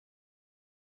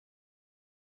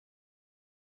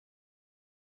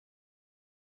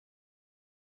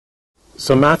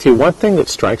So Matthew, one thing that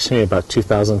strikes me about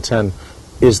 2010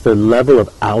 is the level of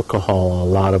alcohol in a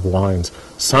lot of wines.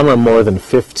 Some are more than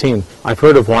 15. I've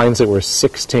heard of wines that were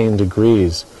 16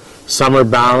 degrees. Some are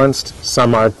balanced,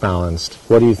 some aren't balanced.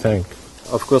 What do you think?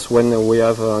 Of course, when we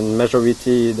have a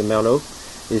majority the Merlot,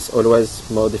 it's always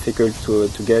more difficult to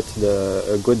get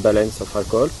a good balance of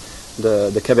alcohol.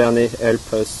 The Cabernet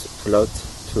helps us a lot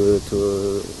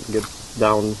to get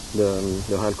down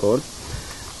the alcohol.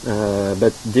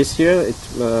 But this year,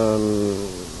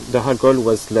 the alcohol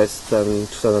was less than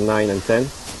 2009 and 10.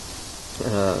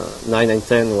 9 and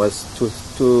 10 was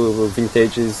two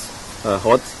vintages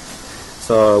hot.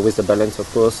 So with the balance, of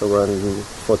course, around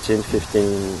 14,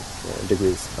 15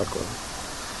 degrees alcohol.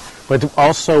 But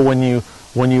also when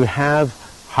you have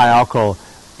high alcohol,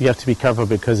 you have to be careful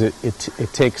because it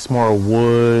takes more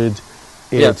wood.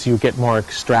 You get more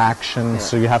extraction,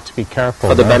 so you have to be careful.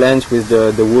 For the balance with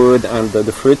the wood and the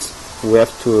fruits, we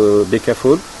have to be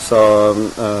careful. So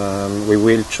we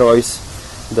will choose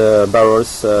the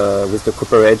barrels with the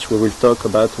cooperage. We will talk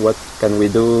about what can we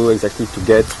do exactly to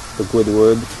get the good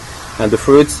wood. And the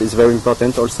fruits is very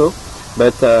important also.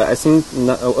 But I think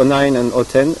 09 and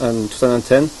 010 and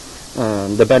 2010,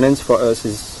 the balance for us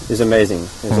is amazing.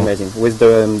 It's amazing. With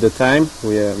the time,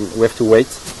 we have to wait.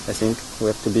 I think we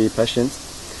have to be patient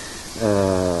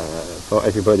for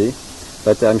everybody.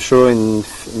 But I'm sure in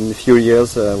a few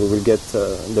years we will get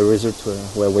the result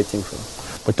we're waiting for.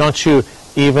 But don't you,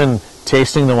 even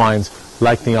tasting the wines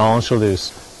like the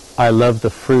Angélus, I love the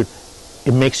fruit.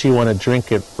 It makes you want to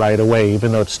drink it right away,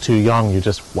 even though it's too young. You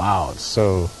just, wow, it's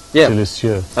so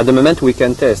delicious. At the moment we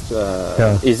can taste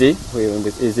easy,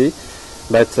 easy,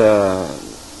 but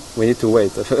we need to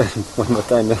wait one more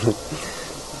time.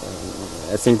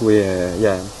 I think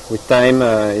with time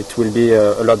it will be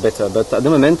a lot better. But at the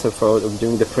moment, for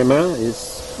during the premier,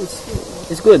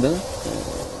 it's good. Huh?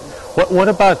 What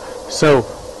about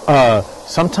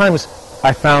sometimes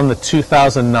I found that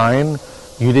 2009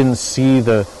 you didn't see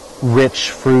the rich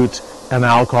fruit and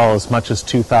alcohol as much as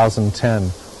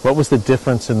 2010. What was the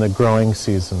difference in the growing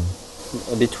season?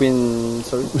 Between,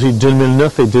 sorry? 2009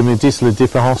 et 2010, la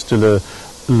différence de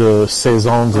la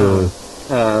saison de...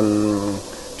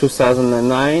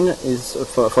 2009 is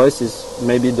for us is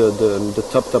maybe the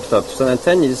top.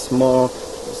 2010 is more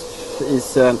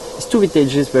it's two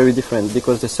vintages very different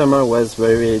because the summer was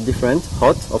very different,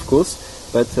 hot of course,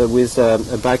 but with a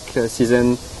back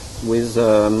season with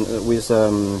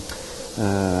en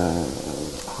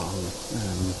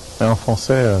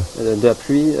français, the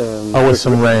pluie, with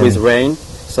some rain. With rain,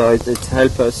 so it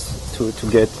helps us to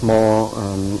get more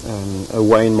a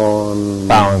wine more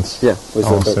balance. Yeah, with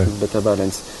a better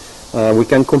balance. We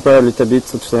can compare a little bit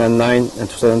to 2009 and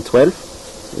 2012.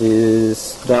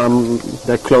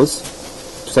 They're close.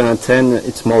 2010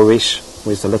 it's more rich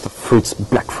with a lot of fruits,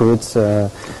 black fruits.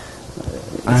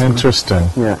 Interesting.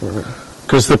 Yeah.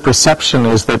 Because the perception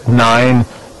is that 9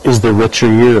 is the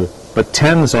richer year, but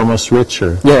 10 is almost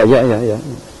richer. Yeah.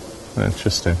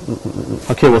 Interesting.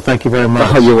 Okay, well, thank you very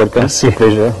much. You're welcome. It's a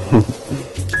pleasure.